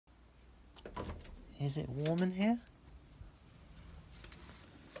Is it warm in here?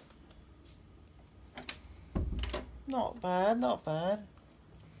 Not bad, not bad.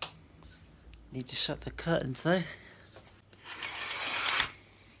 Need to shut the curtains though.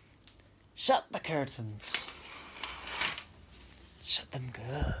 Shut the curtains. Shut them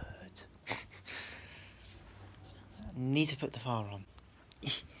good. Need to put the fire on.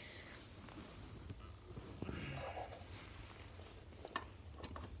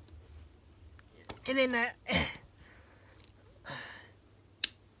 Get in there.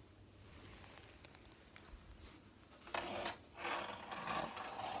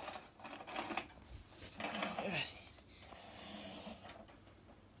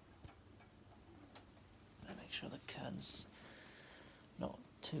 Make sure the curtain's not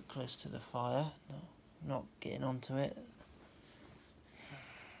too close to the fire. No, not getting onto it.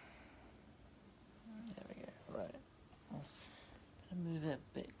 There we go. Right. I'll move it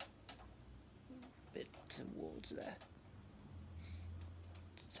a bit towards there.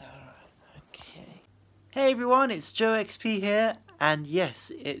 So, okay. Hey everyone, it's Joe XP here, and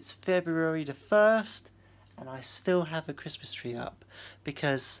yes, it's February the 1st, and I still have a Christmas tree up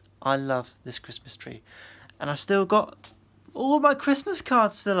because I love this Christmas tree, and I've still got all my Christmas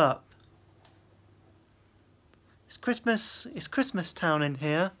cards still up. It's Christmas town in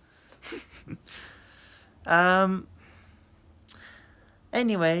here.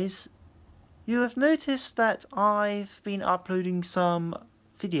 Anyways, you have noticed that I've been uploading some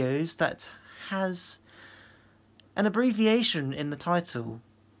videos that has an abbreviation in the title,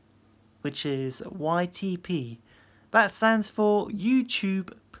 which is YTP. That stands for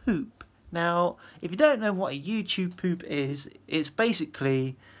YouTube Poop. Now, if you don't know what a YouTube Poop is, it's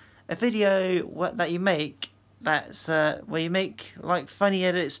basically a video that you make that's where you make like funny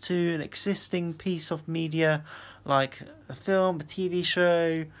edits to an existing piece of media, like a film, a TV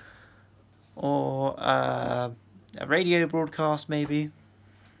show, or a radio broadcast maybe.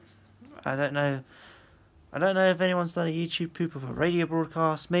 I don't know if anyone's done a YouTube poop of a radio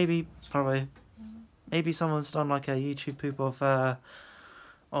broadcast. Maybe, probably. Maybe someone's done like a YouTube poop of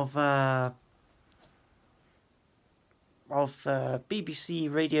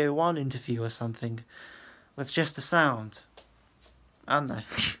BBC Radio 1 interview or something with just the sound. I don't know.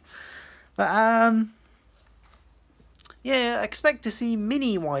 But yeah, expect to see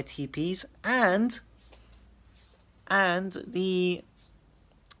mini YTPs and the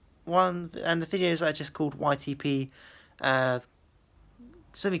videos I just called YTP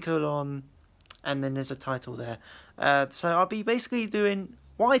semicolon, and then there's a title there. So I'll be basically doing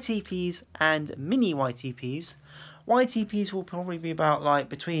YTPs and mini YTPs. YTPs will probably be about like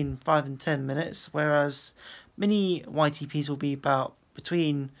between 5 and 10 minutes, whereas mini YTPs will be about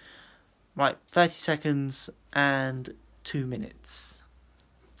between like 30 seconds and 2 minutes.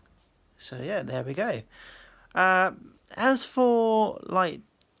 So yeah, there we go. As for like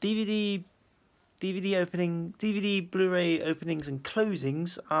DVD opening, DVD Blu-ray openings and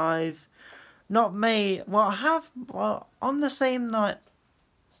closings, I've not made. Well, I have. Well, on the same night.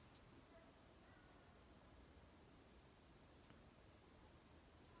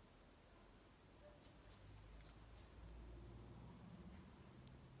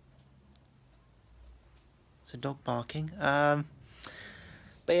 It's a dog barking. But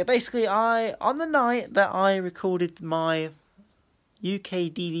yeah, basically, on the night that I recorded my UK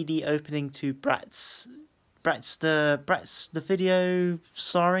DVD opening to Bratz the video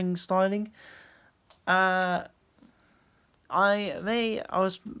styling. I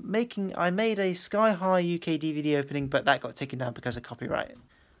made a Sky High UK DVD opening, but that got taken down because of copyright.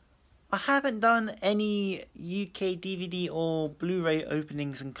 I haven't done any UK DVD or Blu-ray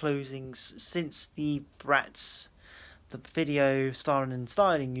openings and closings since the Bratz the video starring and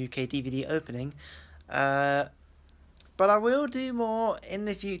styling UK DVD opening. But I will do more in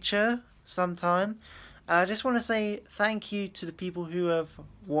the future sometime. And I just want to say thank you to the people who have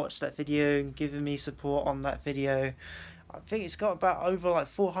watched that video and given me support on that video. I think it's got about over like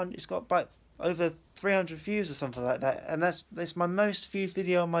 400, it's got about over 300 views or something like that. And that's my most viewed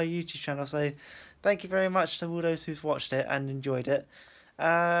video on my YouTube channel. So thank you very much to all those who've watched it and enjoyed it.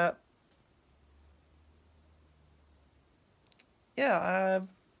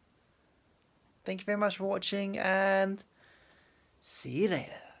 Thank you very much for watching, and see you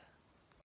later.